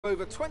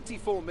over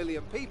 24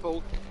 million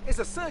people, is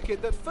a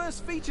circuit that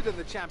first featured in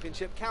the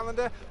championship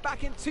calendar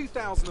back in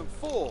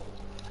 2004.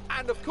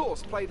 And of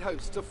course played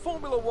host to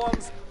Formula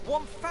One's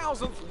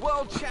 1000th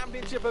World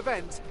Championship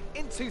event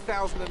in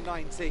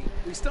 2019.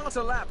 We start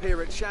a lap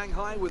here at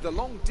Shanghai with the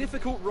long,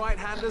 difficult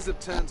right-handers of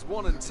turns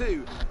 1 and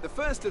 2, the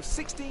first of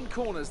 16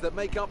 corners that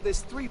make up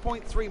this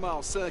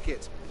 3.3-mile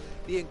circuit.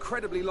 The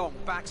incredibly long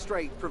back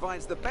straight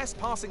provides the best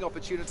passing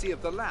opportunity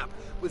of the lap,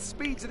 with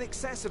speeds in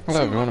excess of 200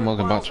 Hello everyone and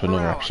welcome back to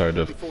another episode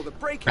of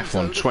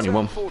F1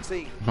 21,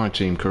 My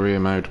Team career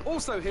mode.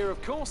 Also here, of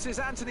course, is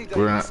Anthony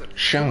We're at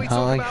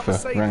Shanghai for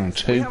round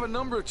 2. We have a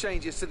number of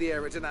changes to the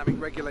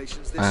aerodynamic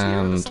regulations this year,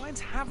 and the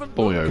signs haven't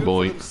boy looked oh good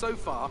boy, for them so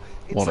far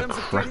in what a terms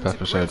of crap getting to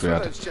episode we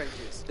grips had with those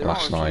changes.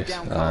 last night.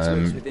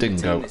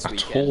 Didn't go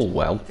at all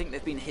well. I think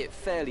they've been hit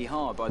fairly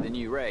hard by the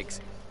new regs.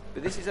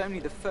 But this is only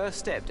the first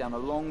step down a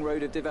long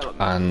road of development.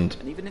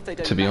 And even if they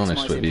don't to be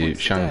honest with you,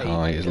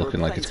 Shanghai is looking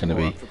like it's going to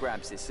be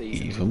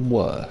even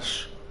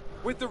worse.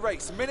 With the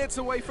race minutes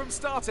away from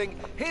starting,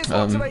 here's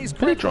what today's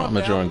bit of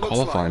drama during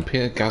qualifying.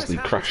 Pierre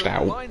Gasly crashed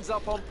out,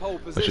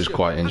 which is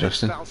quite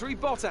interesting.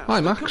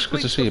 Hi Max,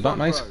 good to see you back,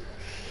 mate.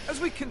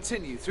 As we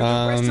continue through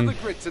the rest of the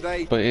grid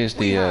today, but here's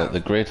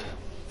the grid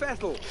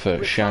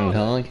for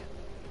Shanghai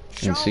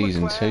in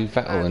season 2.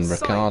 Vettel and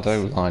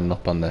Ricciardo lining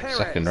up on the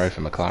second row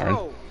for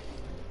McLaren.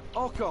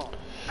 Ocon,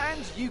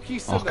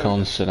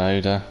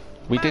 Tsunoda.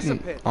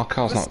 Our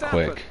car's not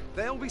quick.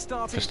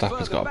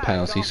 Verstappen's got a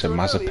penalty, so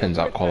Mazepin's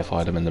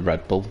out-qualified him in the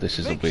Red Bull. This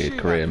is a weird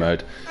career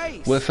mode.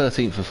 We're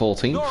 13th for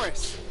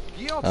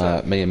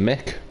 14th. Me and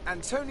Mick.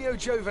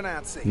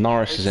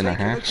 Norris is in a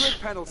Haas.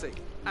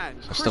 I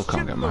still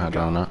can't get my head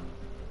around that.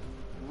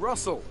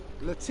 Russell,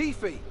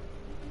 Latifi,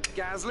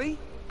 Gasly,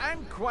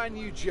 and Guan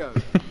Yu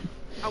Zhou.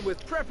 And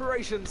with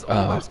preparations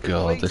almost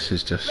complete, this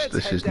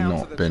has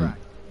not been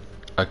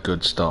a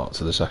good start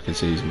to the second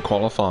season.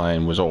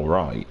 Qualifying was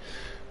alright.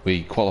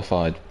 We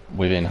qualified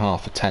within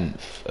half a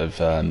tenth of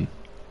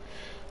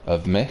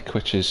Mick,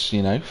 which is,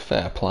 you know,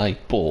 fair play,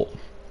 but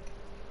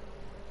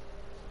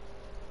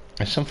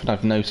there's something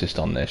I've noticed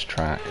on this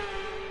track,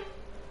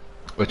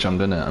 which I'm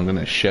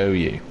gonna show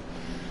you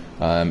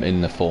in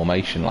the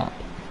formation lap.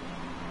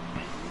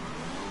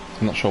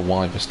 I'm not sure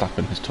why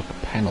Verstappen has took a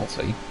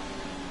penalty,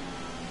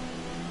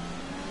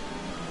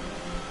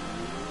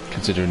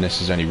 considering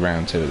this is only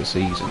round 2 of the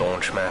season.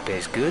 Launch map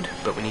is good,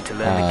 but we need to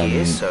learn the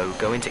gears, so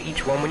go into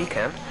each one when you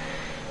can.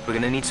 We're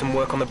going to need some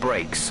work on the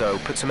brakes, so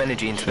put some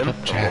energy into them,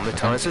 and warm the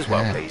tyres as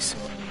well, please.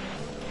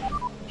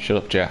 Shut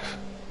up, Jeff.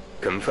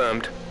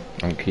 Confirmed.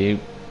 Thank you.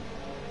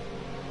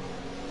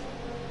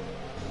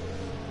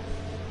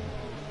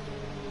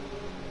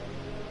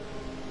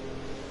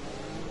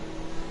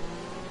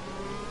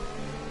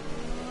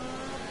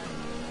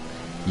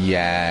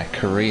 Yeah,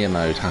 career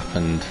mode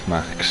happened,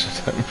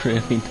 Max. I don't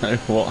really know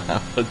what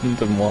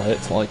happened and why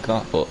it's like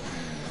that, but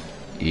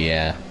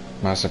yeah,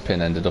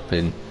 Mazepin ended up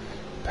in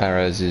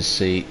Perez's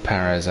seat,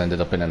 Perez ended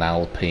up in an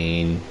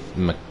Alpine,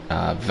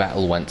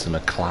 Vettel went to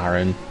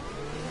McLaren,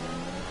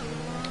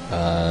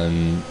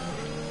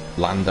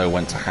 Lando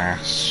went to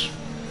Haas,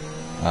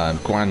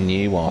 Guan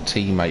Yu, our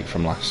teammate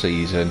from last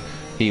season,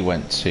 he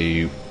went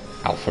to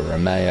Alfa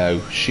Romeo,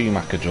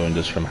 Schumacher joined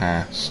us from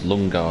Haas,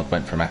 Lundgaard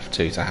went from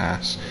F2 to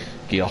Haas,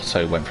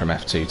 Giotto went from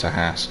F2 to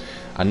Haas,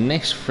 and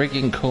this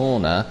frigging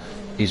corner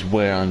is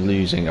where I'm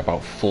losing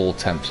about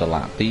 4/10 a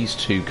lap. These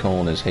two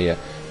corners here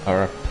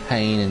are a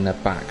pain in the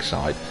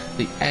backside.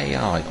 The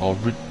AI are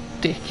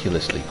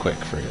ridiculously quick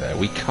through there.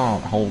 We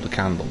can't hold a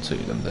candle to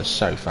them, they're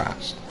so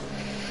fast.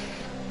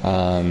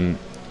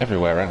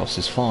 Everywhere else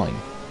is fine.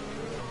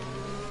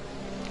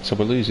 So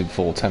we're losing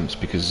 4/10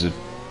 because of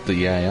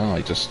the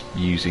AI just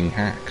using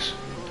hacks.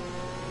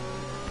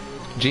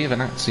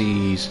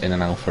 Giovinazzi's in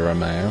an Alfa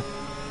Romeo.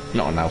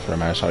 Not an Alfa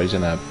Romeo, sorry, he's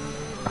in a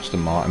Aston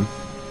Martin.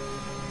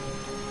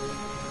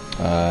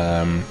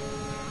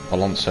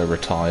 Alonso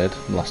retired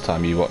last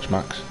time you watched,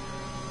 Max,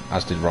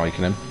 as did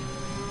Raikkonen.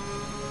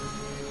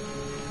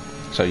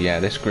 So yeah,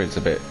 this grid's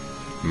a bit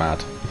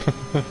mad.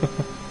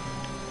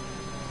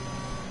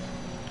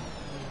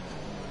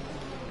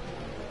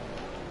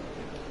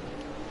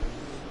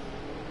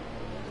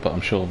 But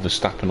I'm sure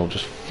Verstappen will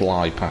just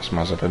fly past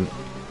Mazepin.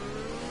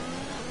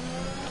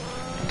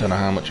 I don't know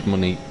how much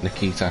money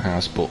Nikita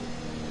has, but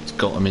it's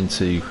got him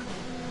into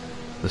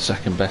the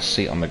second best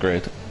seat on the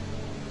grid.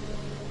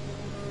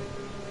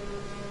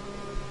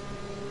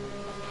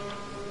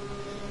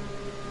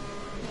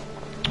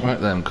 Right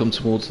then, come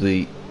towards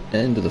the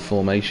end of the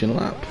formation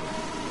lap.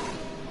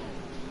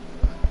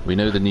 We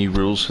know the new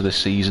rules for this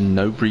season: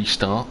 no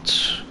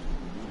restarts.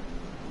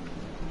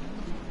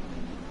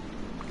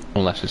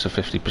 Unless it's a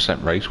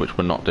 50% race, which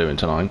we're not doing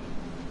tonight.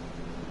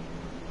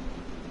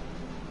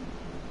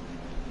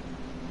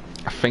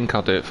 I think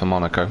I'll do it for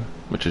Monaco,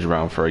 which is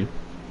round 3.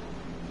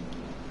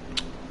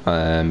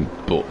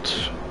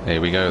 But here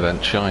we go then,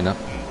 China.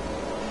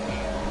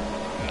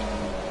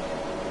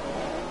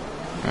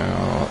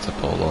 Oh, that's a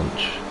poor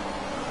launch.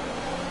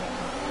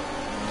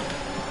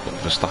 But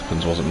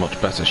Verstappen's wasn't much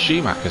better.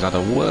 Schumacher's had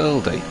a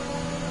worldie.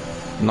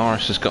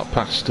 Norris has got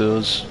past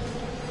us.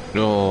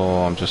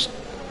 Oh, I'm just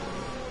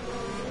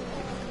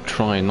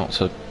trying not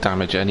to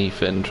damage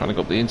anything, trying to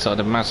go up the inside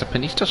of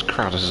Mazepin. He's just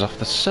crowded us off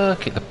the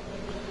circuit.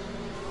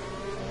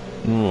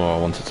 Oh, I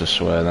wanted to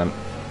swear then.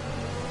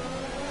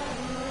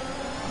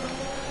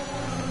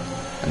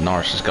 And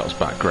Norris has got us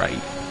back, great.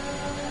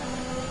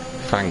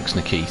 Thanks,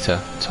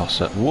 Nikita.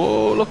 Toss it.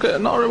 Whoa, look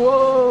at Norris.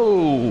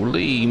 Whoa,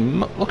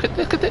 Liam. Look at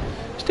it.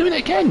 He's doing it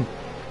again.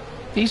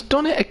 He's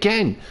done it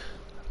again.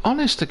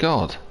 Honest to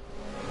God.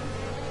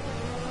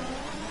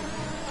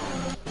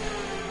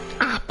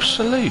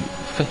 Absolute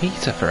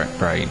fajita for it,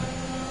 brain.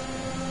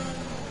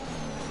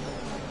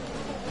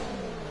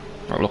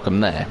 Right, look, I'm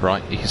there,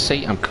 right? You can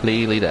see I'm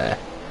clearly there.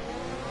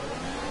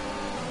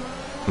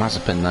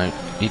 Mazepin, though,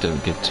 he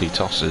doesn't give two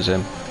tosses,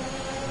 him.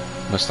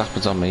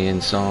 Verstappen's on me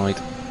inside.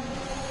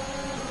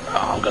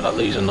 Oh, I'm going to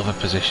lose another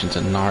position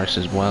to Norris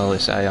as well.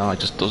 This AI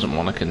just doesn't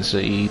want to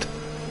concede.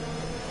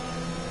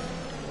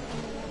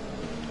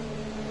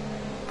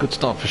 Good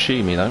start for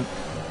Schumi, though.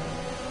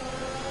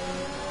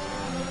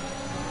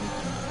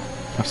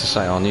 I have to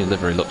say, our new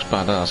livery looks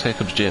badass. Here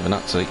comes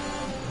Giovinazzi.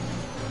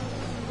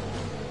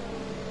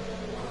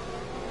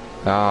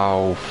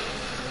 Oh.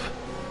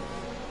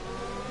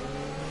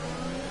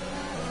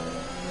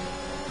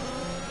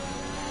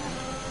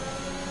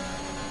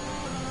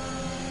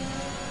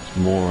 It's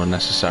more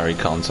unnecessary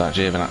contact.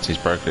 Giovinazzi's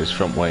broken his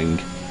front wing.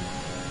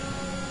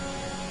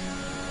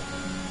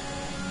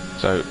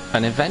 So,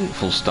 an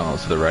eventful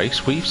start to the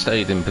race. We've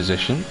stayed in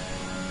position.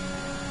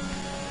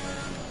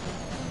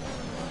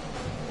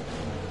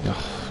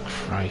 Oh,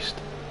 Christ.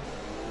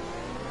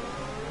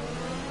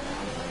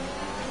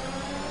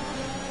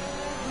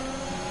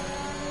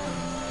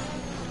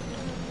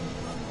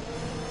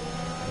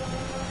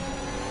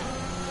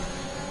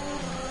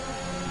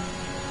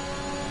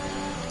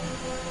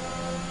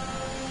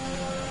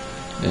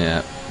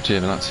 Yeah,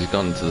 Giovinazzi's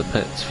gone into the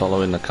pits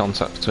following the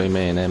contact between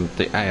me and him.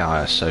 The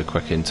AI is so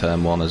quick in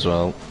turn 1 as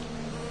well.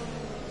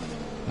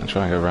 I'm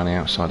trying to go around the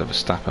outside of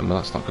Verstappen, but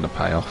that's not going to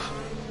pay off.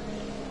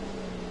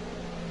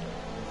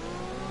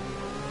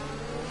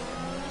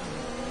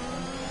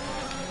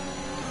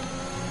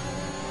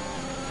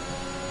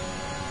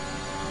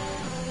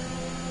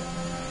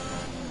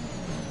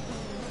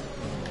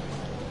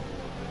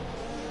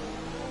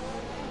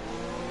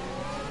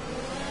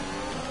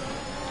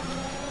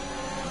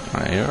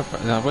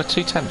 Right, we're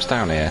 2 tenths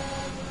down here.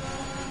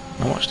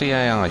 Now watch the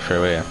AI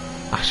through here.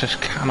 I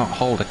just cannot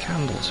hold a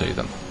candle to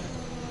them.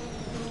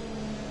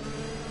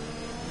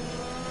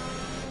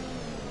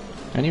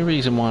 Any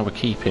reason why we're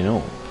keeping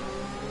up?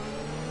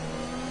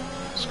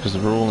 It's because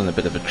we're all in a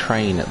bit of a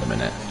train at the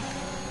minute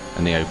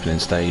in the opening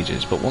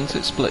stages, but once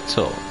it splits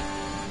up,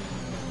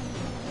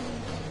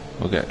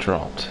 we'll get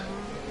dropped.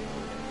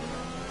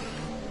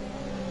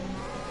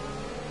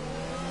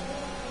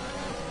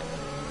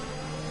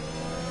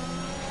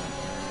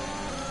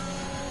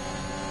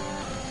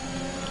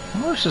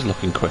 Norris is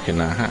looking quick in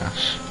that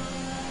Haas.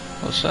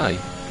 I'll say,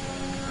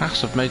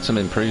 Haas have made some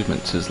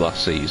improvements since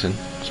last season.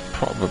 It's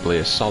probably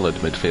a solid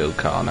midfield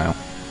car now.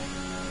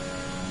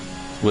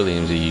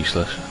 Williams are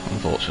useless,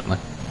 unfortunately.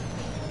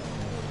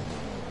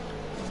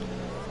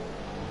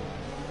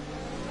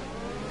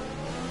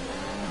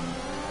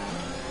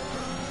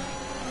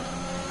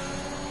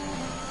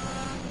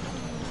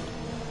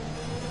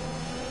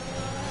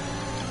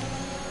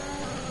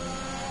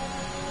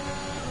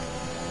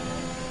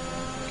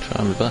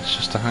 Trying my best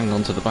just to hang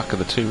on to the back of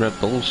the 2 Red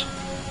Bulls.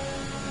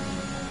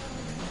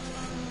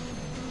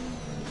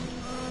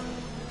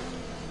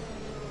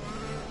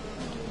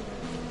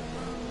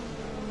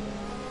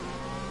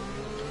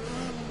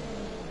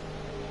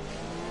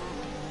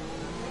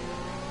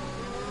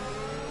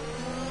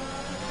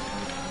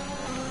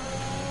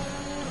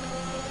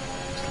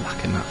 It's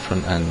lacking that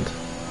front end.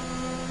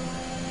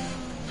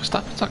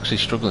 Verstappen's actually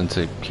struggling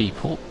to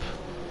keep up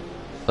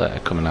there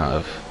coming out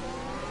of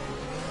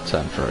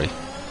turn 3.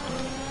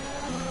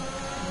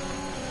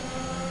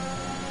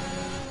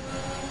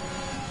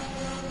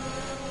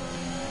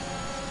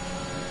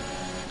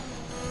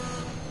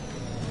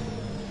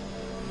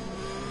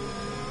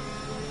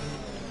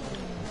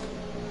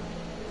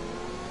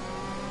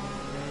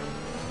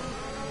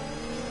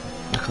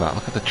 Look at that,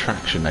 look at the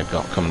traction they've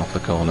got coming off the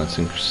corner, it's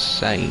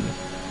insane.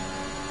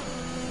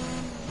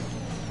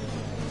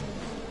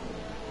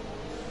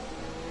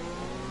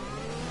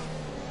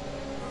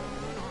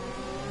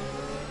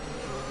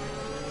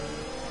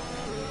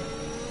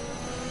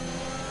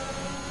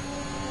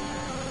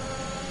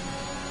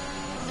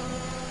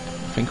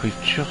 I think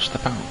we've just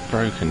about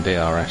broken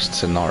DRS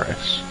to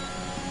Norris.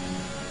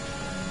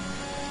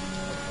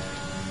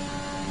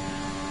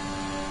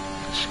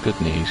 It's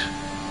good news.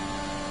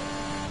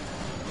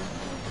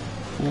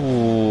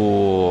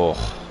 Ooh.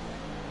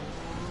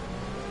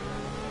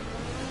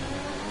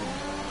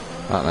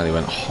 That nearly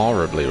went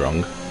horribly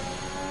wrong.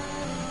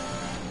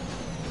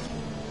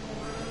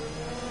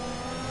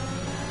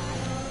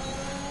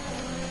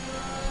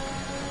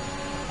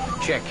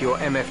 Check your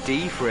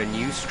MFD for a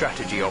new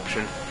strategy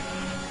option.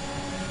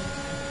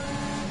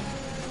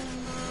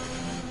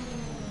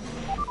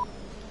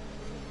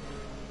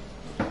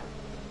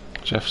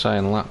 Jeff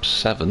saying lap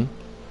 7.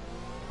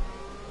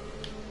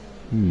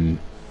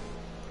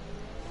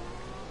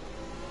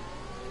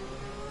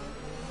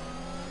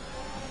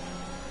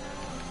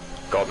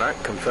 Got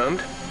that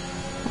confirmed.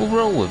 We'll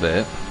roll with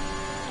it.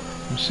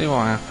 We'll see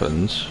what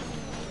happens.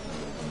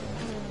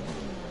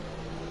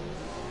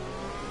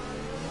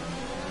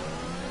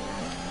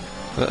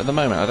 But at the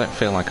moment, I don't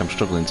feel like I'm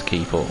struggling to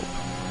keep up.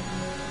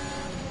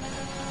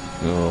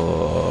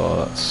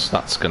 Oh,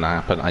 that's going to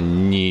happen. I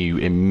knew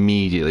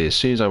immediately, as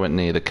soon as I went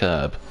near the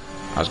curb,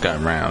 I was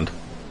going round.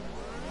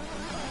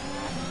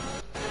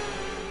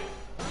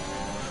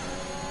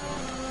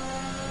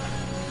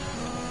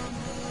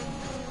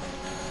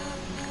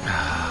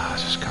 I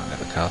just can't get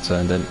the car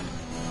turned in.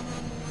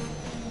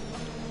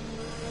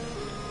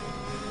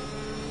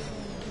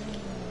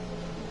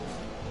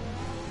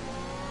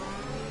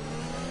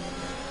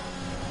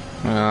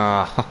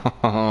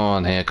 Ah,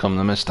 and here come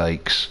the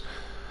mistakes.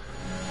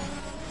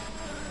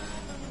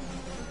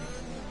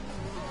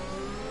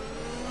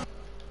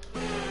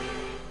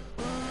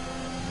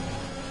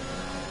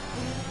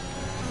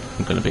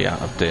 I'm going to be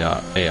out of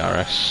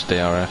DRS,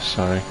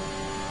 sorry.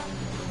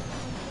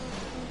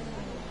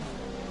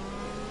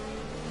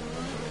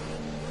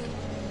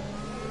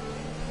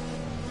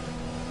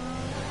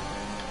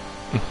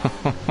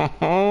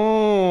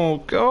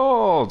 Oh,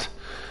 God!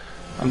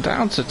 I'm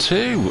down to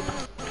 2.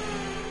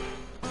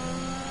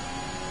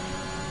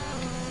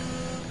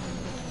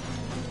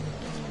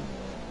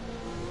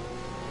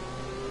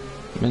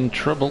 I'm in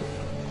trouble.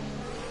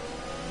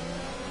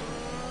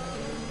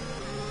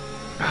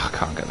 Oh, I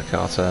can't get the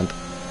car turned.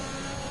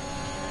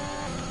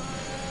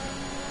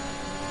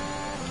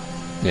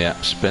 Yeah,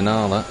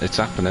 Spinala, it's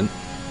happening.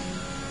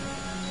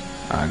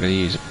 I'm going to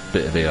use a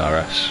bit of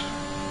DRS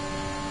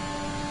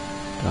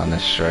down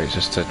this straight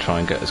just to try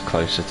and get us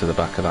closer to the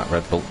back of that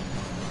Red Bull.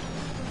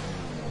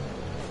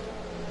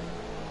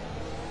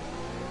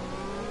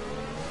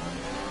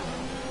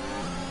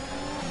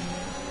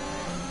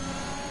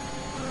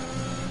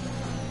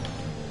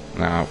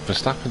 Now,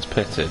 Verstappen's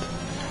pitted.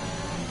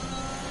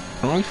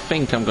 I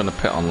think I'm going to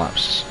pit on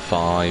laps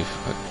 5.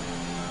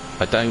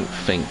 I don't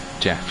think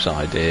Jeff's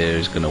idea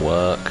is going to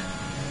work.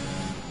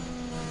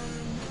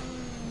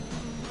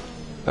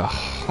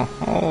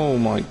 Oh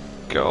my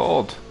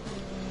God.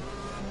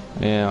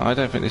 Yeah, I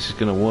don't think this is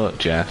going to work,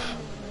 Jeff.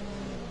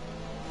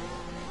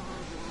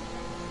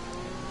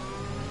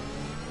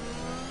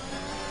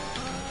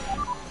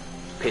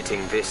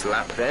 Pitting this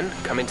lap then.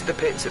 Come into the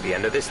pits at the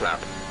end of this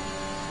lap.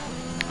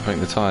 I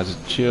think the tyres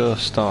are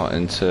just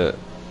starting to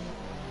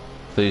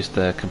lose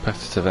their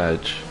competitive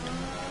edge.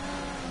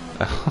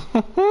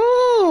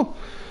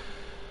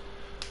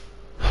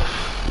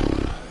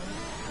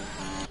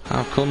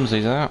 How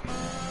clumsy's that?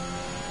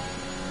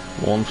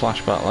 One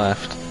flashback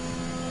left.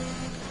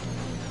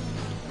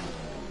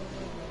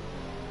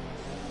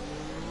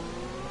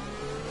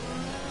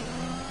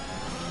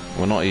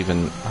 We're not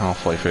even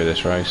halfway through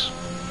this race.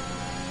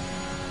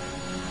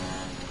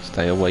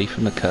 Stay away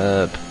from the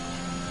curb.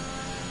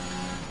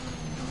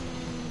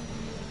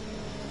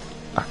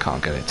 I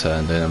can't get it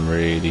turned in, I'm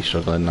really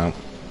struggling now.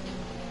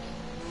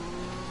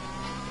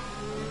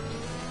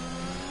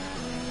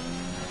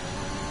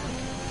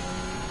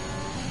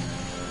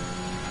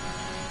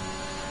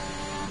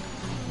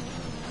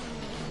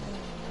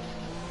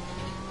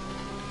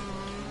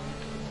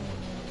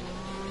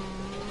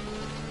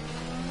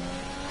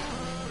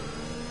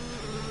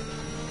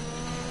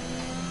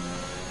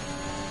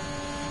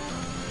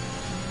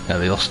 Yeah,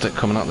 they lost it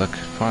coming up the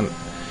front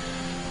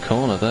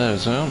corner there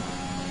as well.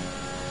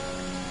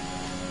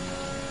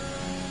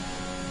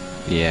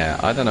 Yeah,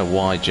 I don't know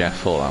why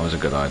Jeff thought that was a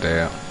good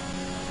idea.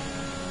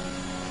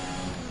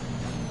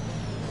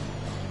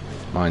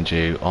 Mind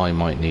you, I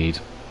might need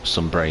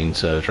some brain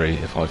surgery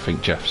if I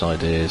think Jeff's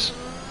ideas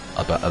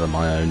are better than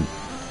my own.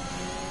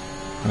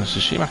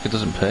 So Schumacher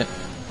doesn't pit.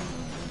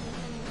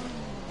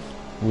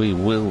 We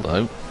will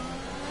though.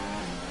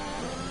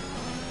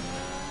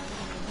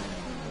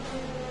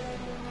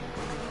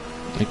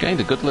 He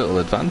gained a good little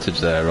advantage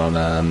there on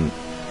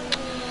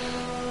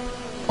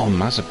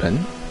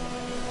Mazepin.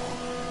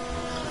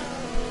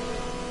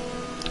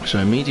 So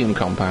a medium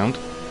compound,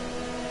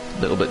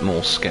 a little bit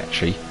more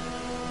sketchy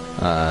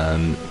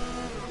than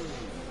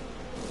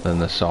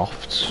the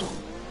softs.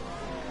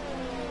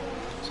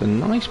 It's a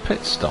nice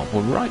pit stop.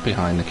 We're right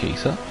behind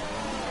Nikita.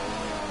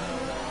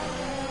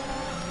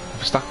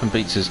 Verstappen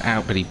beats us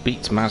out, but he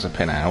beats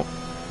Mazepin out.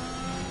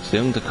 It's the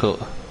undercut.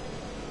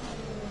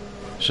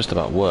 It's just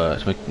about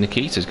worked.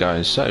 Nikita's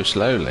going so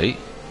slowly.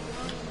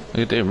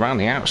 We're doing round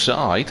the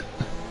outside.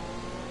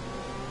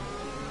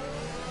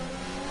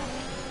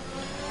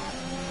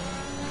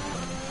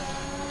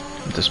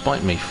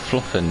 Despite me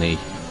fluffing the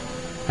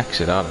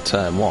exit out of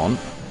turn 1,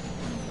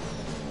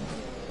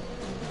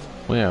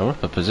 we are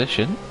up a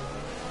position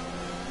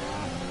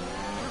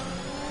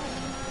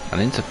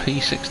and into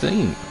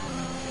P16.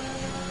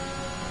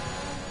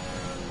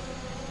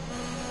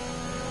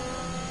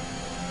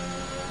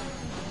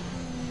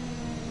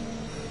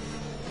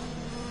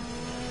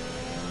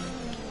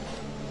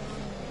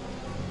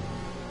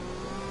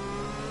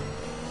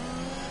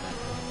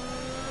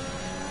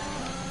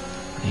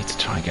 Need to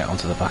try and get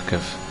onto the back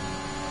of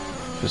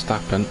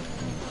Verstappen.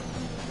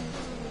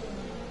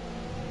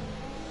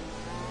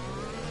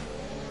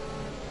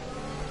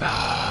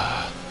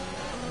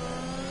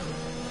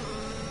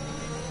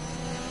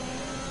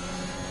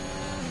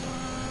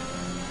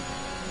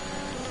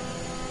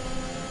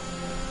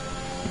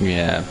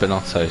 Yeah,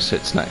 Benotto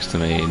sits next to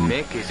me and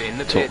Mick is in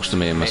the talks pits. to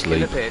me in my Mick sleep.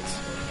 In the pits.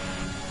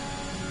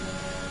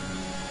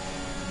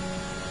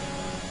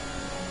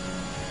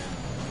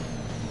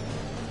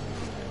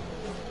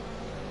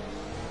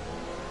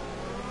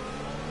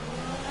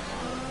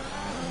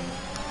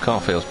 Car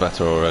feels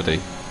better already.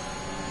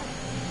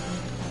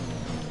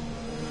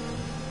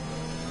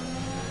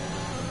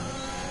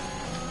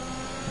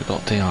 We've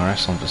got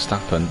DRS on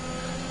Verstappen.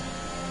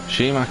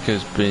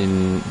 Schumacher's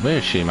been... Where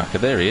is Schumacher?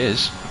 There he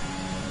is.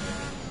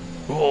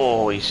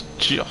 Oh, he's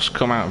just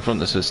come out in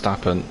front of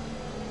Verstappen.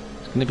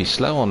 He's going to be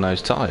slow on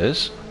those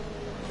tyres.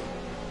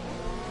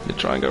 They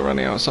try and go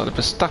running outside of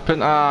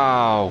Verstappen.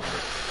 Oh.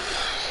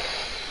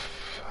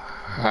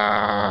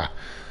 Ah.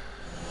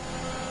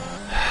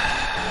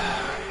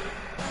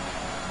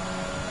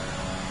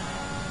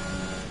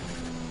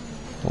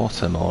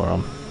 What a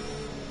moron.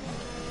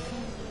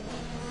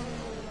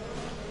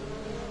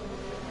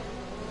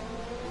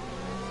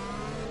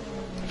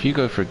 If you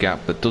go for a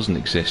gap that doesn't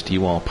exist,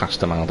 you are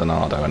past a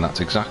Maldonado, and that's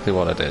exactly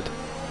what I did.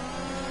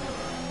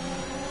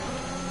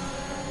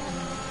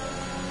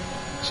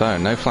 So,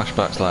 no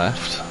flashbacks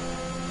left.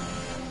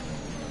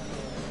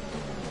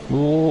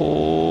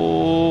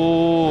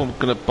 Ooh, I'm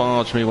gonna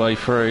barge my way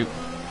through.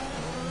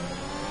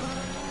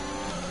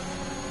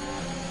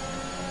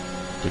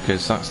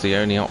 Because that's the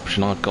only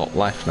option I've got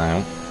left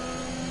now.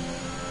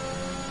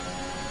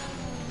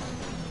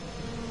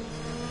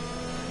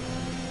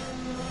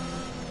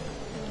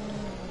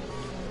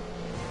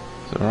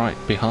 So right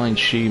behind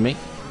Schumi.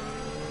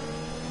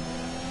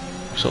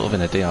 Sort of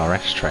in a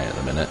DRS tray at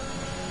the minute.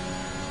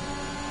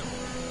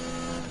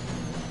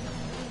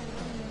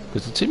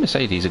 Because the two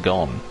Mercedes are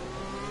gone.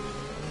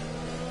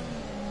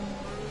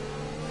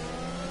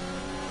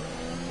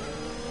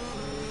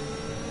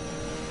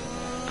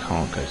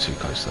 Can't go too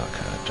close to that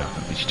curve, Jack.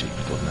 That'd be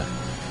stupid, wouldn't it?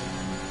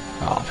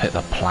 Oh, I've hit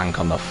the plank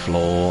on the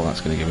floor.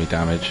 That's going to give me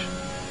damage.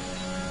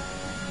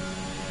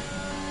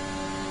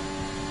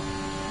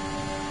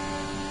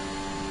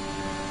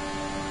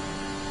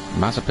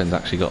 Mazepin's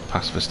actually got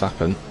past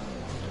Verstappen.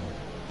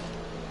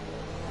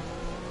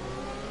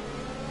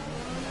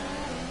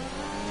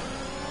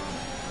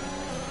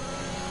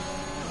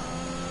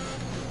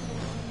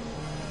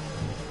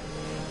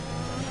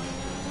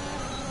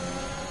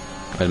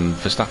 And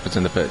Verstappen's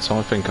in the pit, so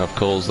I think I've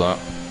caused that.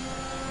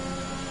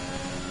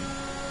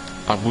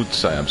 I would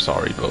say I'm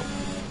sorry, but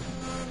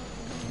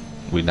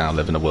we now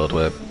live in a world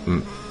where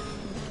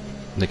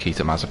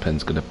Nikita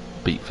Mazepin's going to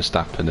beat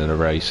Verstappen in a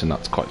race, and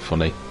that's quite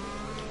funny.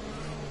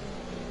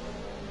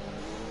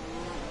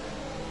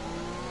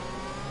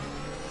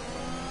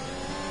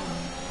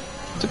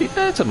 To be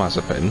fair to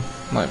Mazepin,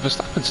 like,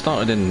 Verstappen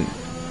started in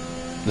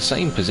the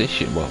same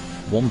position, well,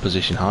 one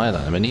position higher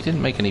than him, and he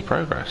didn't make any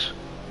progress.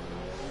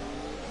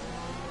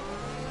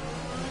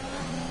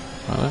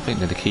 I don't think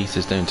that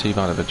Nikita's doing too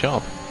bad of a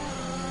job.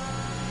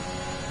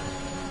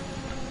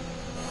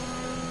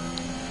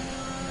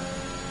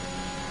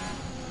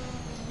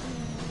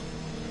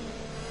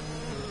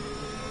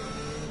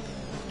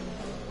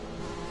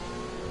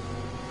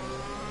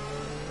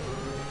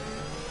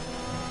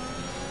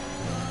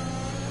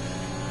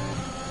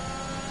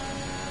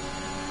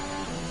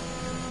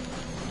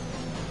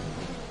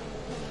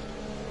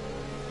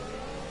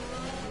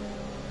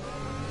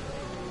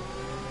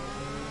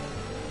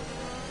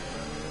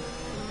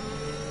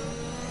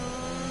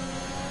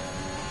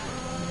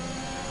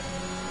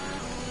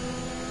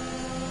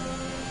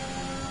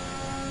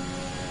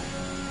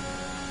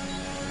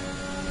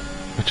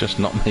 We're just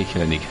not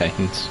making any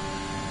gains.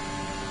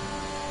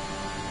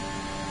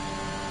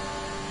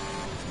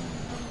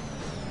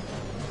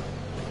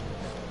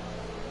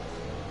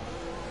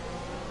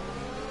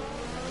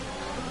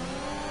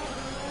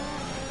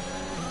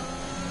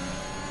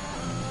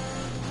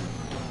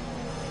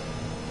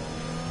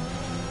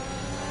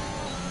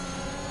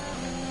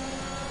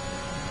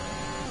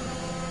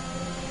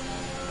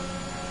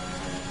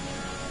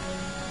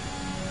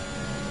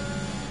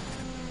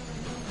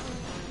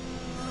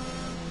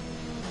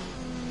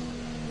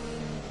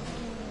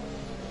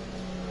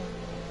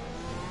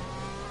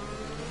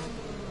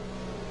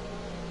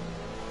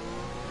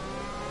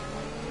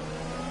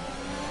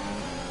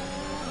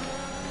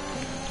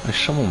 If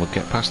someone would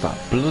get past that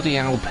bloody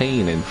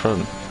Alpine in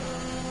front.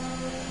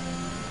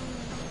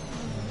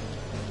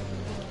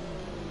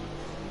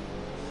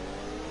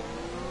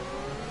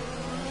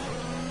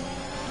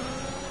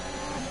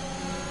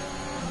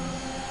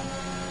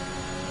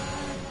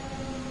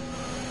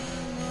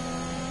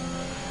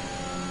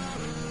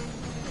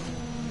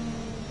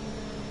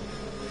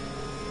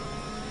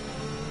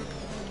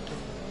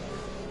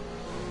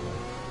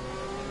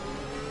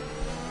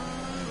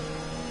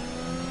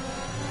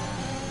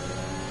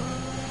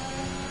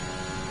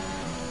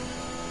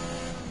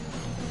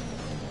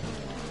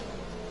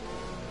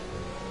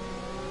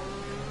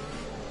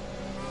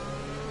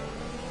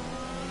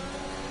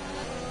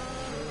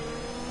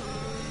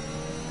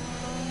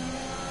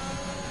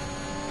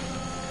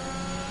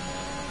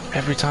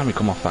 Every time we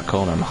come off that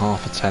corner, I'm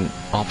half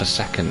a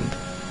second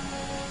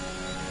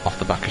off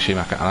the back of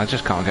Schumacher, and I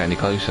just can't get any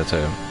closer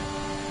to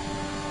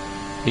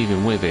him,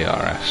 even with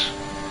DRS.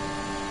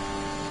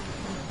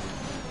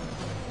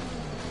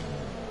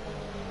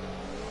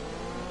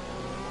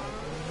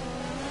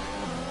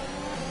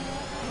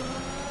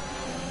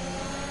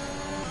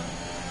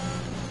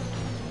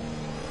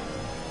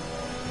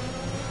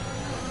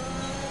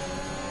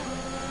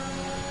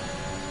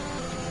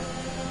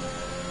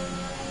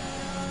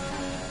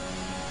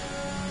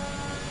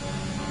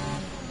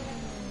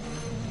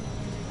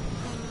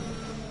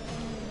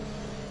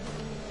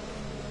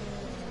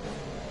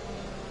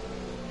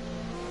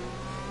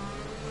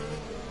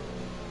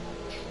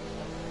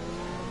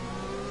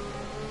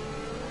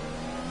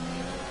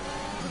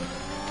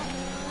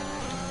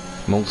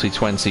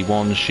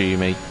 Multi-21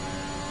 Schumi.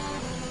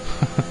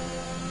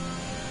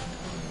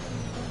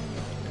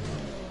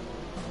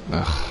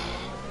 Ugh.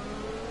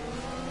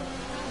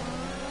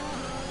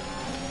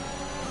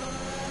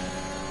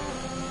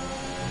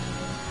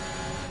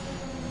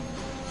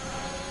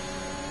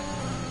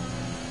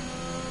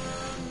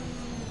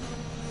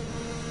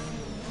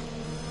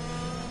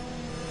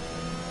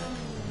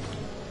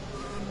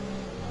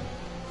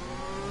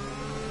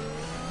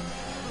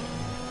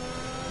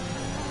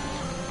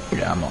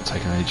 Yeah, I'm not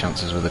taking any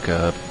chances with the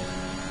curb.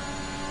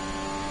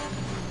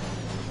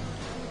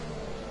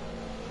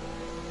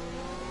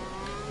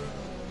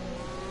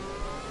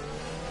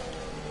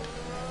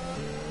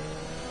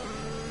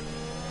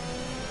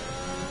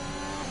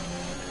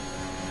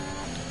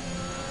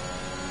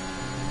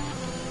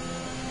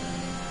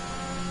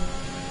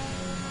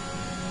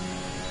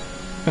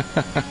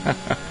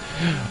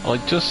 I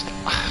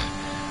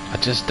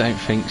just don't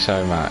think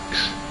so, Max.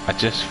 I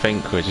just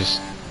think we're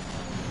just,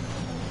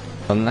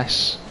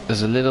 unless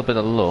there's a little bit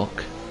of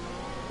luck,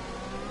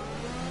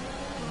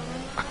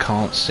 I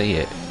can't see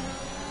it.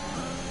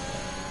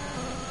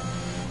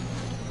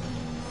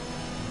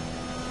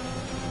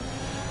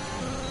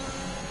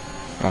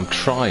 I'm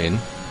trying,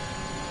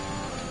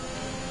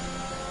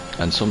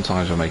 and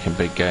sometimes we're making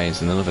big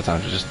gains, and then other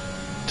times we're just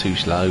too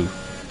slow.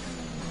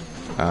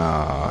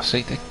 Ah,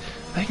 see,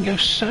 they can go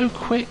so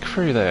quick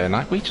through there,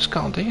 and we just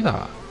can't do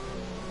that.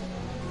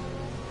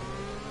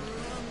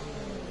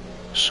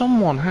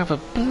 Someone have a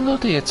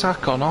bloody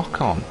attack on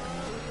Ocon.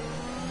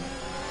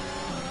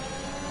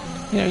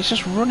 You know, he's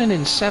just running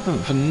in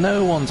 7th and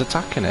no one's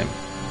attacking him.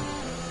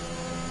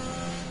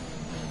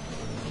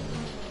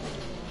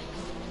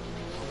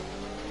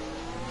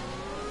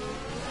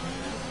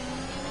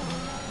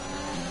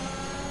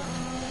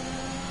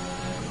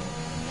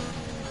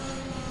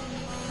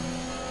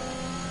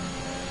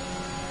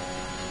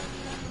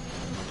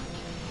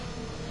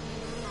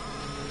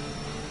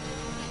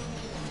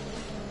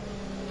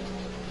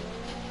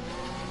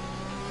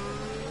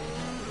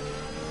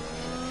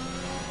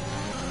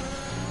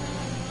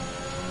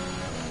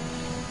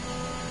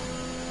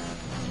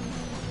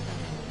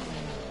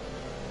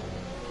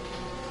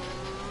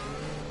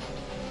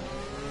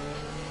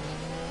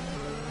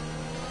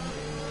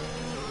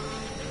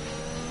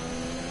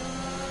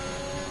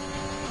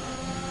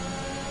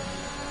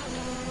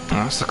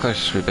 That's the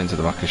closest we've been to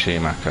the back of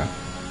Schumacher.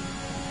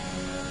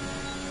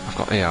 I've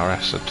got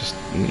ERS, I'm just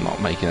not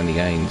making any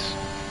gains.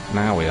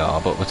 Now we are,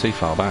 but we're too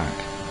far back.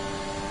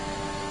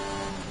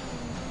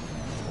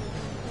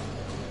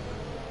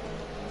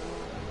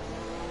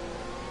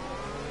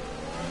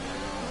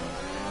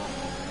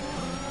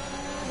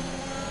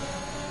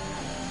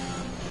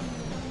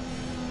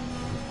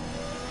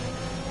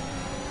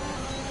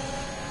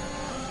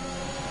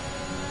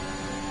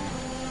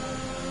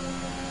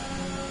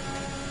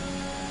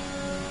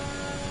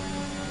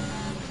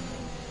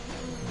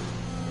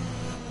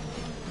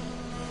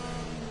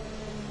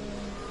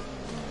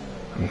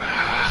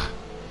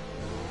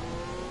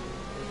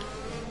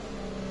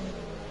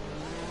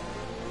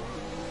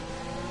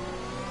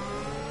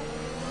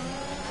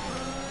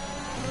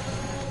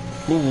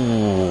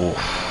 Ooh,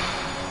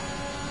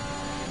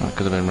 that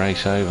could have been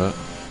race over.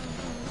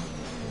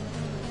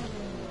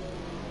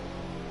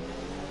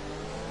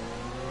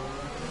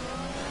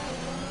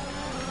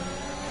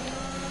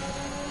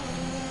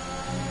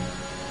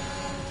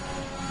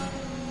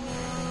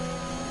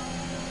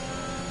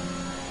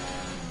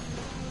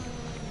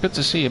 Good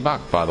to see you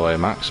back, by the way,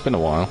 Max. It's been a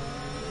while.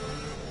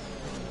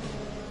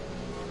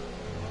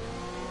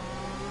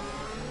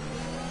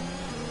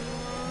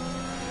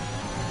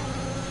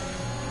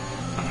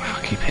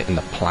 I keep hitting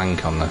the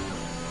plank on the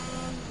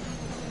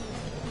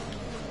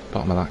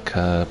bottom of that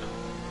curb.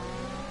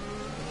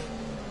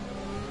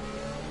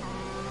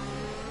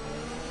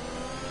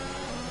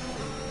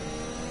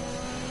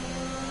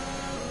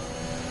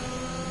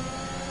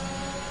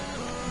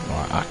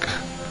 Right,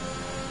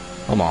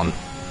 come on.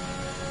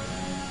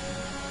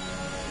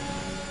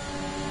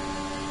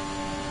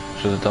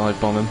 Should I dive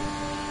bomb him?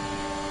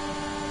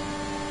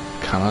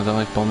 Can I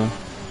dive bomb him?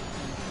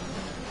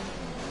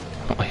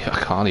 I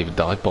can't even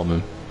dive bomb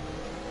him.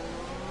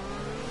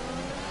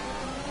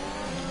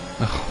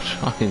 Oh,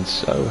 I'm trying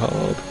so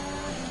hard.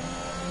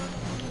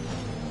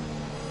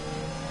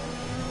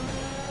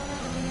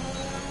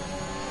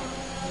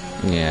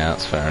 Yeah,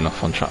 that's fair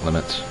enough on track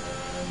limits.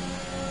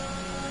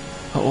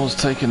 That was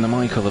taking the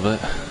mic a little bit.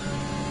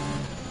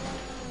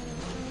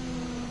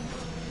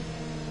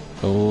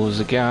 Oh, there's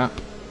a gap.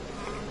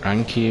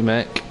 Thank you,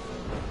 Mick.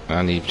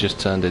 And you've just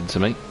turned into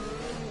me.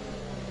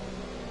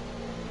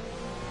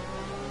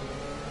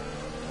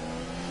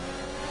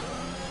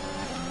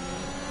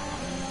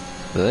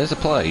 There's a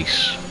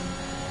place.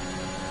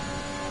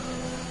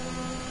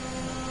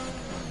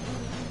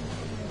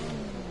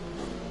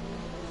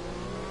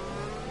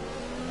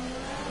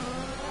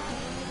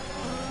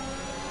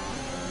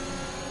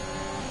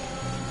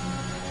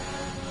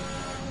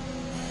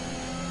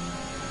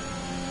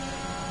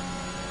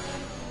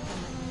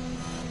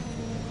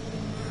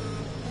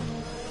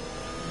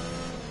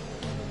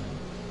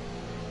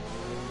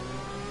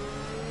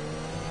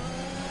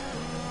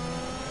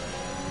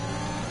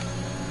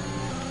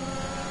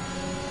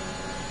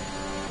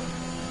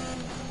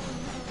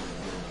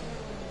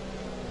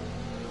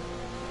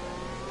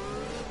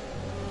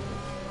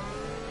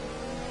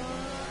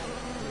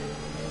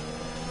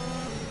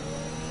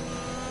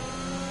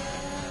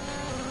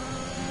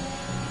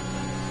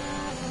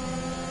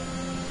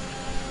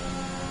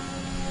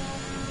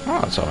 Oh,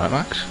 that's alright,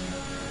 Max.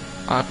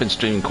 I've been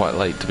streaming quite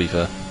late, to be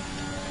fair.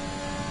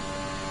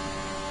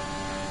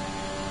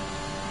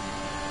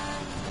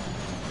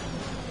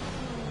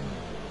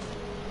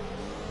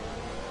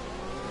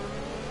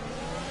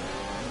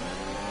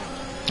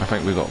 I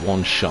think we've got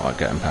one shot at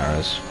getting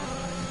Perez.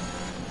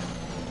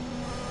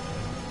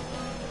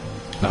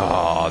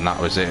 Oh, and that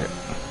was it.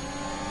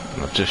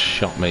 I've just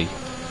shot me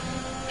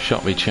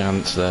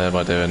chance there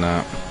by doing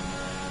that.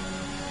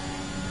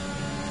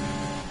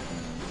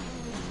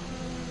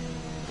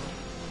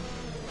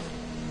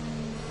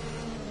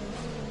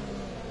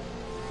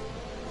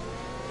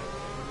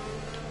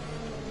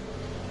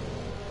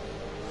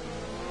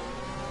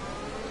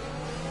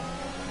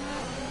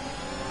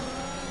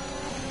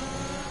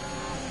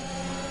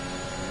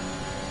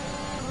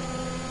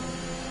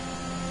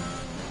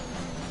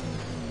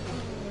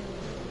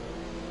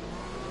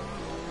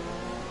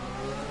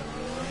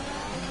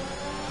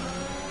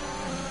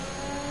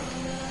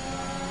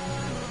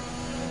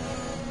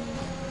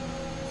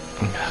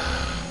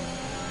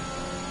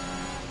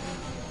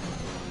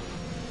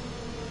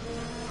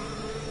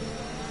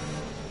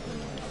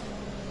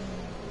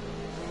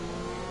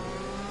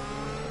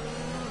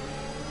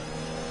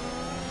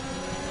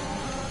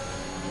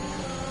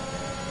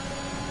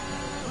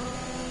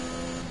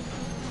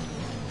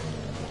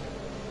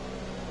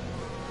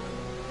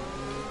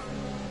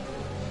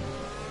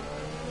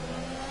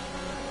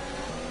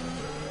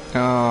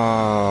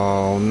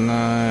 Oh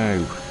no.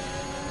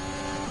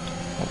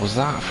 What was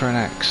that for an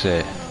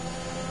exit?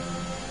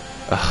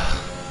 Ugh,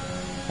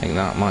 I think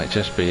that might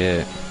just be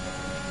it.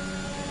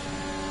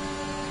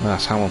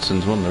 That's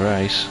Hamilton's won the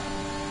race.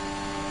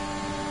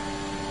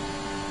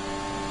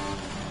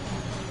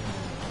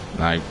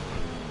 No.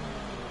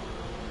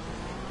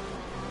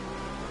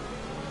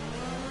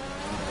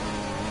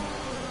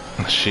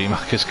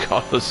 Schumacher's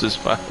got us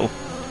as well.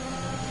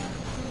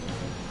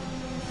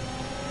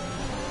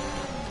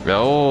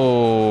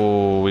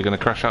 Oh, we're going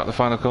to crash out the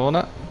final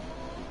corner?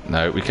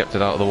 No, we kept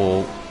it out of the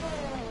wall.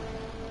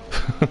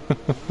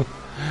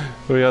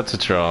 We had to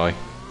try.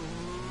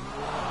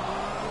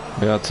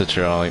 We had to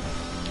try.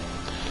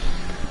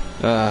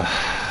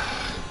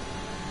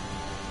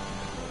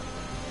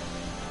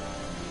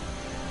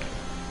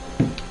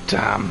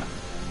 Damn.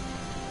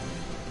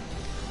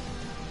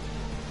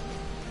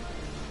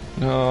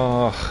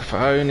 Oh, if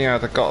I only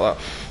had got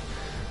that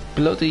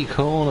bloody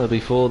corner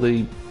before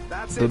the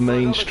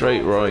main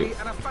straight right.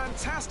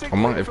 I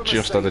might have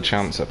just had a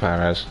chance at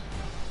Perez.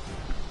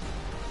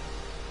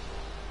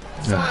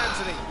 So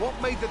Anthony, what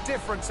made the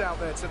difference out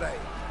there today?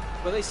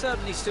 Well, they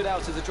certainly stood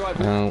out as a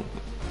driver. Well,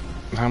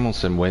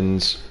 Hamilton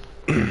wins.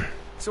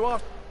 So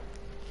after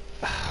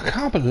I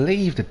can't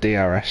believe the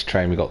DRS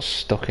train we got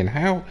stuck in.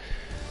 How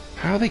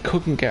they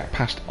couldn't get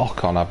past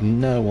Ocon, I've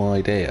no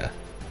idea.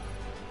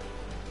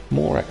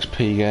 More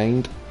XP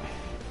gained.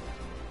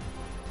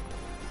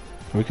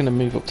 Are we going to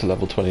move up to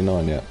level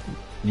 29 yet?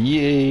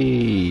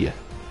 Yay!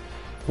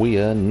 We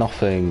earn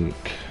nothing.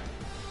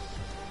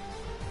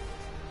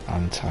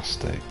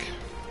 Fantastic.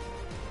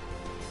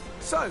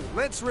 So,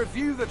 let's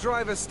review the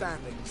driver's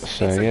standings.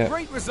 So, it's a yeah.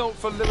 great result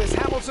for Lewis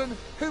Hamilton,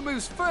 who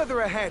moves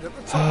further ahead at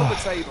the top of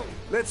the table.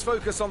 Let's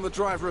focus on the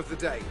driver of the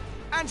day.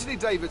 Anthony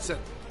Davidson,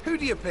 who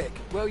do you pick?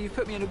 Well, you've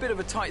put me in a bit of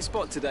a tight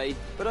spot today,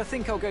 but I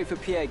think I'll go for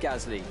Pierre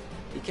Gasly.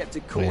 He kept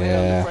it cool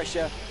under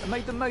pressure and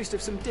made the most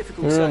of some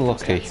difficult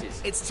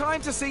circumstances. It's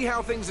time to see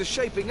how things are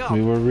shaping up.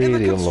 We were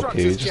really in the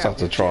unlucky, we just had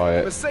to try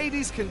it.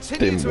 Mercedes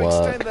continue to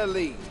extend their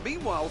lead.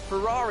 Meanwhile,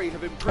 Ferrari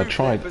have improved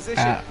their position.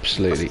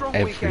 Absolutely a strong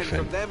everything.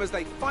 From them as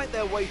they fight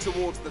their way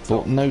towards the top.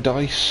 But no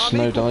dice,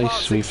 no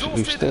dice. We've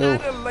still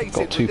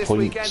got 2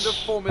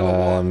 points.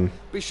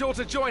 Be sure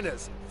to join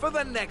us for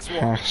the next one.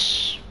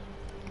 Haas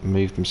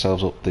moved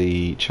themselves up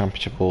the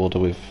championship order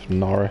with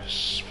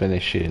Norris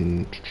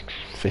finishing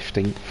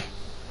 15th.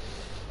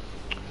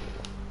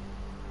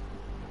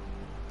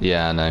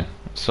 Yeah, I know.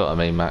 That's what I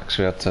mean, Max.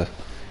 We had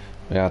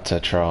to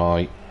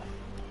try.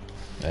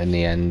 In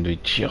the end, we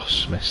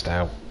just missed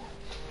out.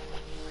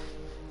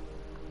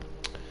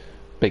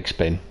 Big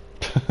spin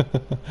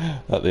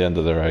at the end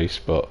of the race,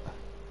 but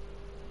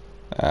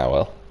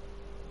well.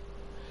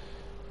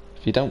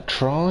 If you don't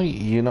try,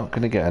 you're not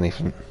going to get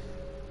anything.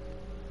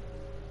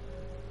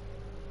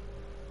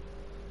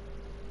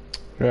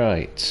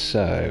 Right,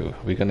 so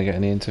are we going to get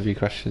any interview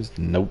questions?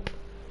 Nope.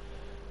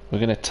 We're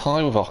going to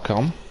tie with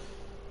Ocon.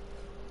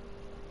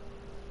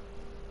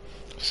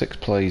 6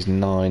 plays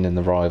 9 in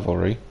the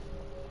rivalry.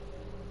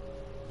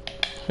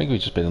 I think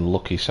we've just been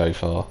unlucky so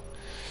far.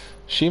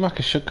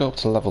 Schumacher should go up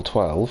to level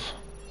 12.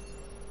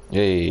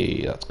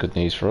 Yay, that's good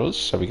news for us.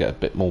 So we get a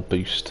bit more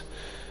boost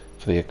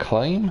for the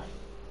acclaim.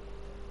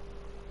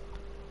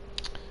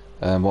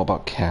 What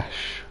about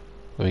cash?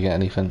 Do we get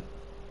anything?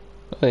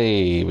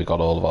 Hey, we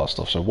got all of our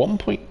stuff. So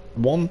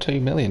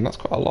 1.12 million, that's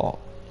quite a lot.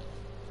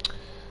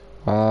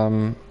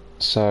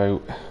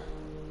 So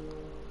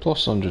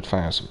plus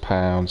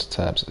 £100,000 in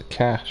terms of the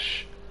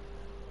cash.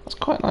 That's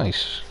quite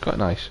nice, quite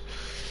nice.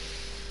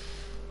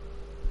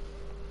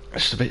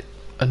 Just a bit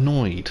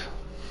annoyed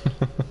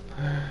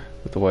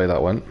with the way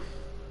that went.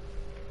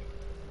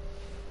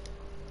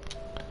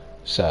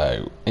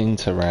 So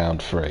into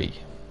round 3.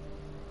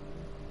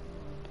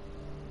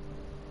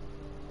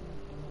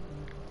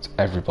 It's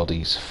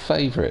everybody's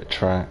favourite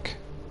track.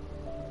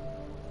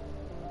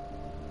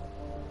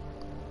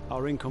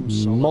 Our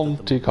income's solid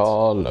Monte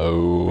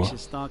Carlo. We should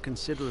start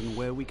considering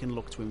where we can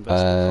look to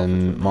invest.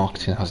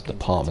 Marketing has a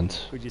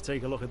department. Could you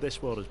take a look at this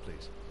for us,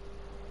 please?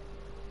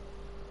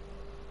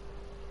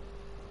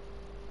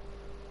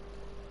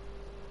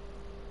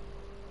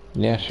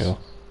 Yeah, sure.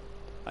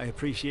 I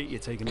appreciate you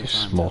taking the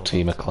time. More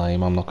team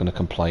acclaim. I'm not going to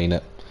complain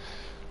it.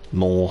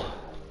 More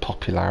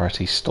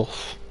popularity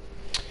stuff.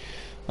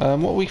 What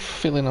are we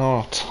filling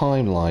our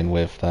timeline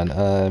with then?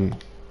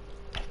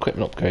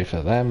 Equipment upgrade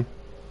for them.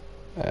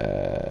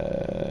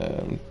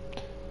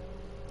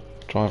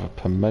 Driver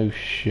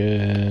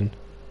promotion.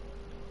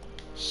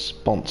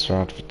 Sponsor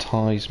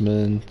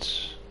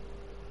advertisement.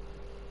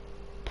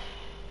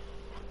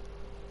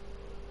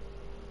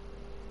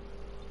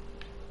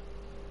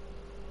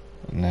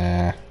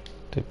 Nah,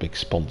 do a big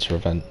sponsor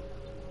event.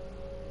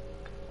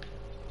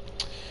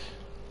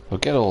 We'll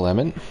get all them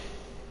in.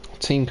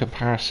 Team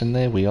comparison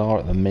there, we are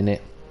at the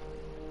minute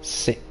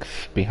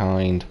 6th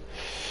behind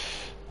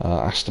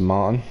Aston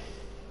Martin.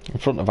 In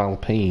front of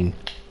Alpine.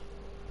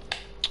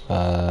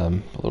 But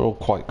they're all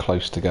quite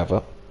close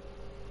together.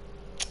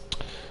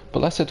 But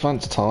let's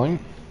advance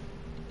time.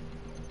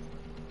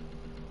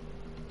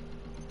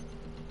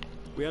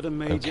 We had a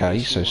major Okay,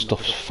 so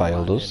stuff's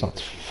failed us.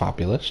 That's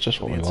fabulous. Just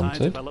what we wanted.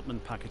 The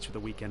development package for the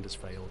weekend has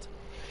failed.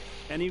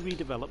 Any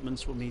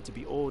redevelopments will need to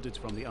be ordered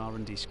from the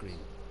R&D screen.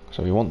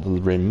 So we want the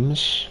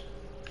rims,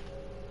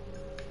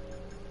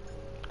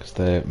 because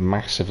they're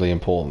massively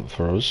important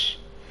for us.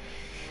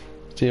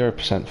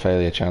 0%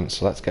 failure chance,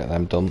 so let's get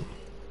them done.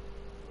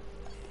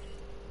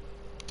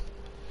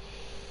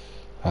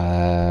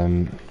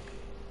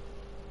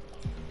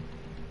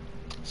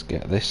 Let's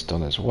get this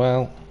done as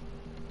well.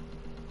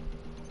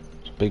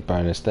 Big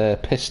bonus there.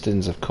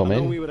 Pistons have come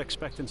in. We were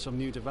expecting some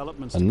new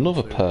developments.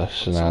 Another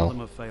personnel some of them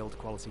have failed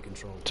quality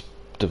control.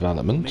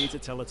 Development. We need to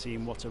tell a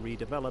team what to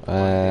redevelop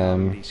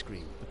on the R&D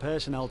screen. The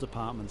personnel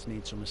department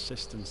needs some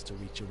assistance to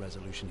reach a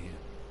resolution here.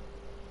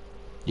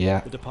 Yeah.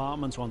 The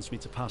department wants me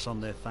to pass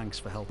on their thanks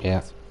for helping.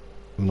 Yeah.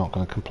 I'm not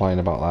going to complain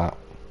about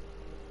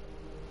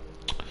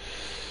that.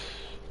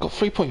 Got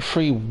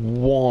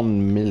 3.31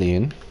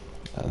 million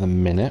at the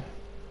minute.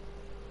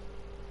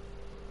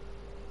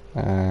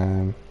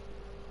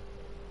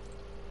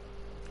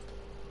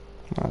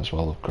 Might as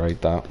well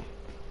upgrade that.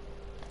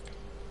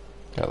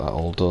 Get that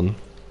all done.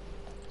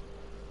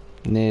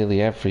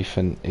 Nearly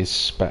everything is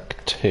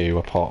spec 2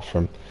 apart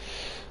from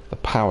the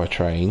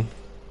powertrain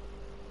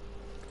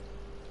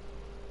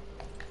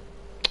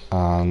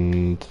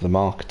and the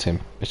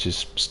marketing, which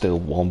is still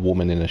one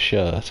woman in a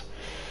shirt.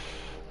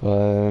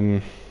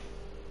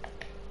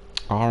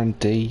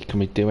 R&D, can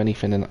we do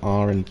anything in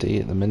R&D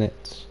at the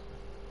minute?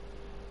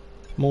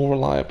 More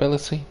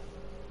reliability?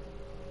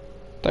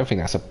 Don't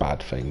think that's a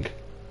bad thing.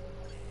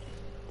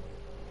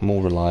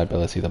 More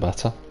reliability the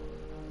better.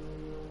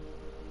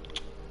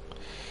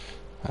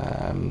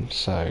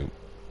 So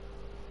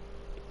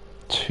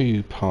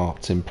 2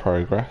 parts in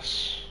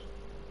progress.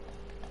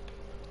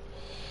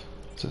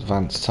 Let's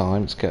advance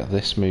time, let's get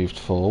this moved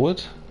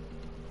forward.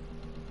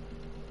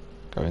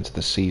 Go into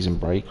the season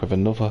break with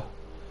another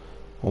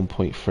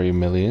 1.3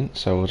 million,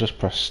 so we'll just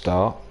press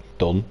start.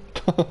 Done.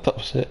 That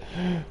was it.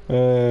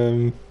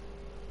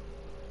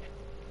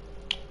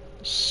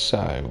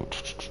 So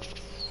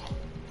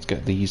let's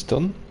get these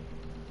done.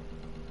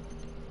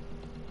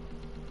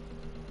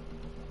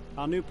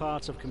 Our new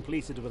parts have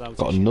completed without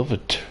Got issue.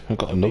 I've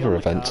got another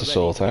event to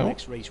sort out.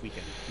 Next race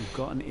weekend. We've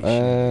got an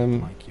issue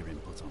we'd like your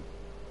input on.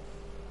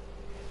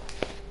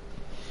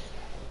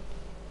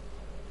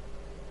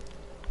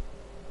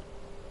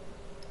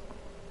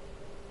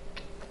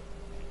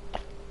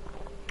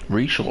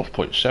 Resource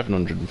point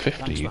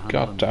 750, you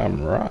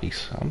goddamn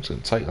right. I'm just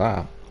going to take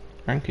that.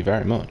 Thank you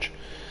very much.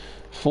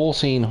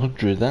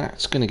 1400,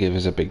 that's going to give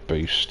us a big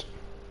boost.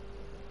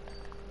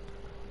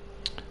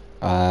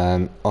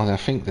 And I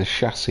think the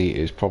chassis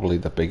is probably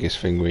the biggest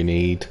thing we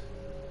need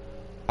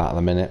at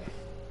the minute.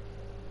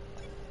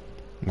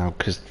 Now,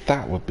 because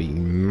that would be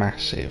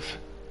massive.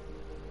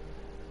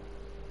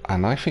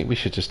 And I think we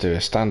should just do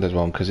a standard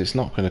one, because it's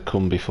not going to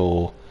come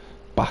before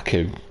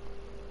Baku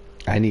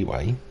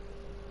anyway.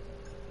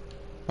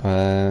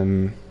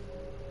 So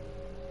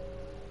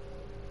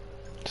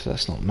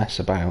let's not mess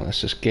about,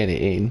 let's just get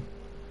it in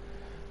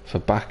for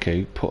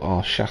Baku, put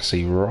our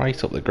chassis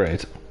right up the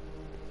grid,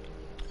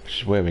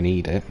 which is where we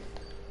need it.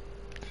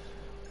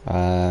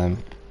 Our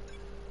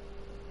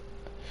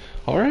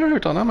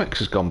aerodynamics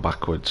has gone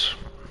backwards,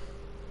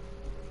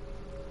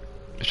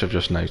 which I've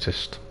just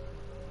noticed.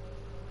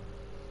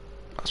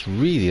 That's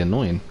really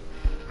annoying.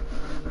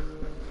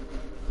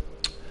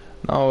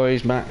 No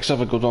worries, Max,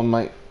 have a good one,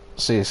 mate.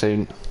 See you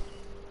soon.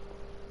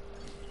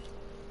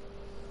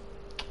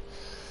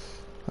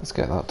 Let's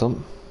get that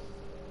done.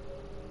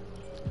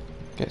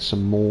 Get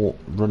some more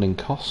running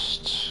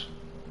costs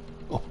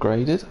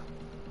upgraded.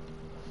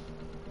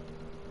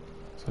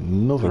 It's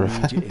another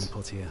event.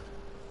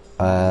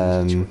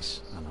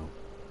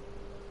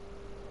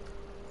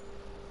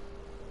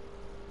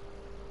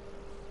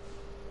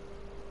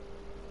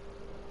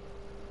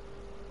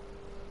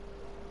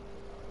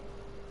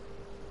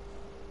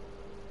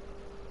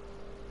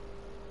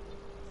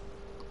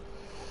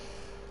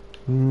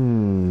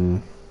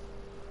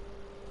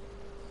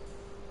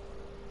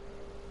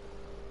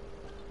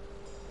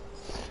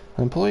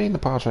 An employee in the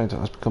powertrain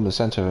has become the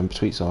centre of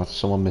tweets after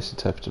someone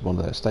misinterpreted one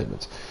of their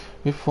statements.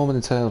 We perform an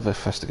internal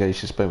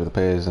investigation, spoke with the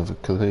peers, and have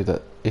concluded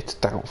that it's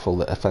doubtful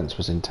that offence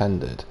was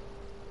intended.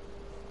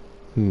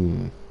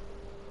 No,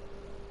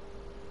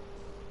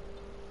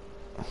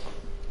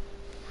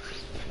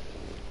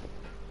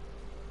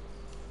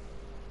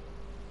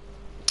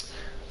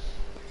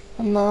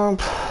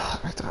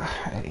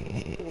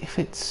 if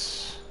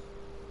it's...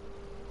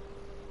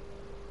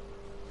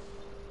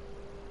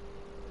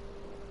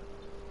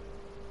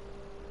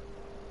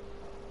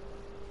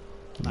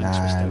 Thanks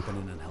for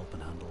stepping in and helping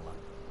handle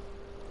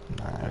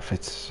that. No, if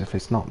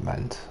it's not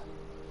meant.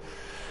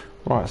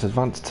 Right, it's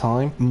advanced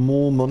time,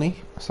 more money.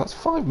 So that's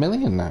 5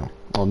 million now,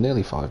 or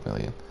nearly 5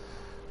 million.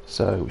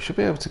 So we should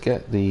be able to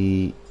get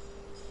the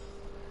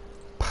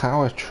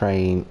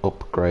powertrain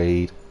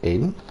upgrade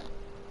in.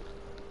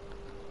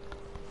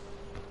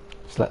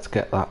 So let's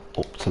get that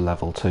up to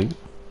level 2.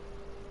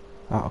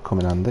 That'll come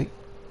in handy.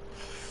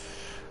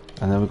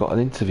 And then we've got an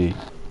interview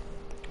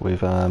with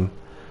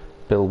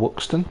Bill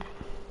Wuxton,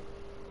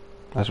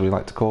 as we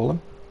like to call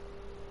him.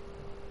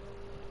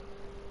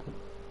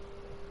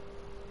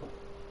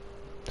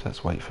 So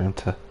let's wait for him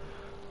to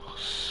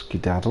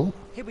skedaddle.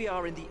 Here we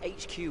are in the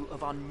HQ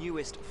of our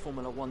newest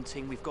Formula 1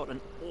 team. We've got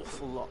an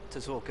awful lot to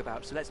talk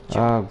about, so let's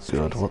jump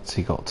good. What's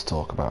he got to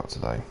talk about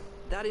today?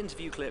 That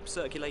interview clip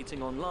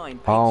circulating online.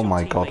 Oh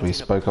my god, we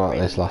spoke about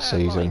this last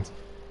season.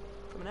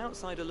 From an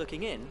outsider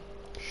looking in.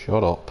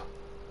 Shut up.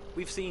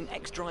 We've seen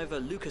ex-driver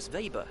Lucas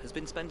Weber has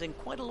been spending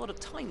quite a lot of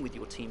time with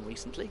your team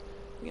recently.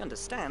 We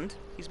understand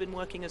he's been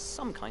working as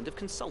some kind of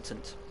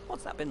consultant.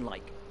 What's that been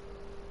like?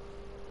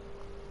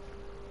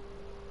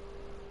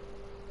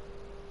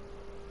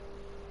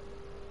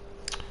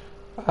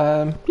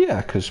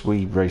 Yeah, because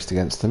we raced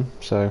against him,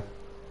 so...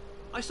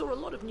 I saw a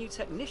lot of new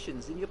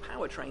technicians in your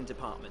powertrain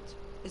department.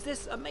 Is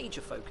this a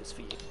major focus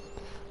for you?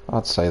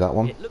 I'd say that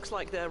one. It looks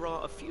like there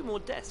are a few more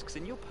desks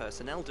in your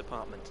personnel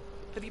department.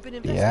 Have you been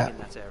investing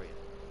in that area?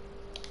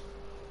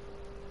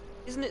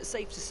 Isn't it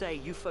safe to say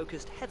you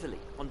focused heavily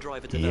on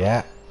driver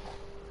development?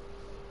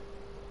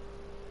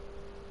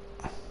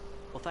 Yeah.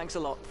 Well, thanks a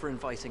lot for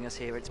inviting us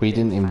here. We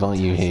didn't invite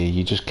you here.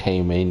 You just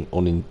came in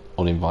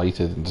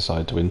uninvited and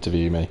decided to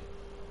interview me.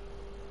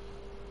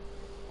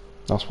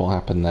 That's what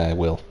happened there,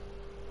 Will.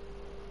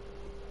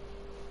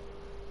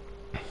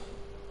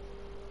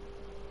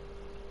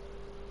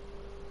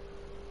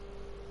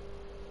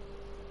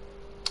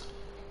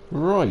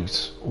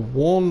 Right,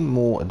 one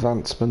more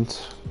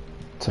advancement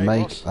to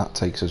make. Boss, that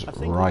takes us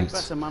right.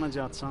 Better manage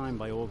our time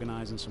by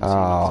organising some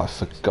I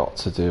forgot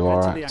to do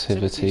our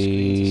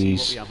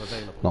activities.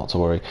 Not to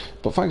worry.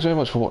 But thanks very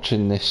much for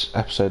watching this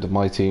episode of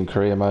My Team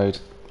Career Mode.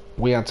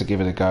 We had to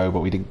give it a go, but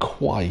we didn't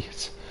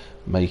quite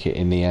make it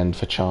in the end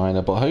for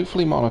China. But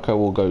hopefully Monaco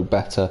will go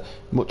better,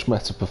 much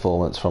better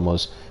performance from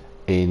us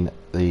in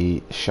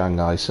the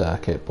Shanghai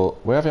circuit.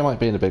 But wherever you might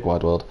be in the big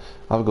wide world,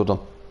 have a good one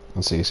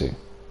and see you soon.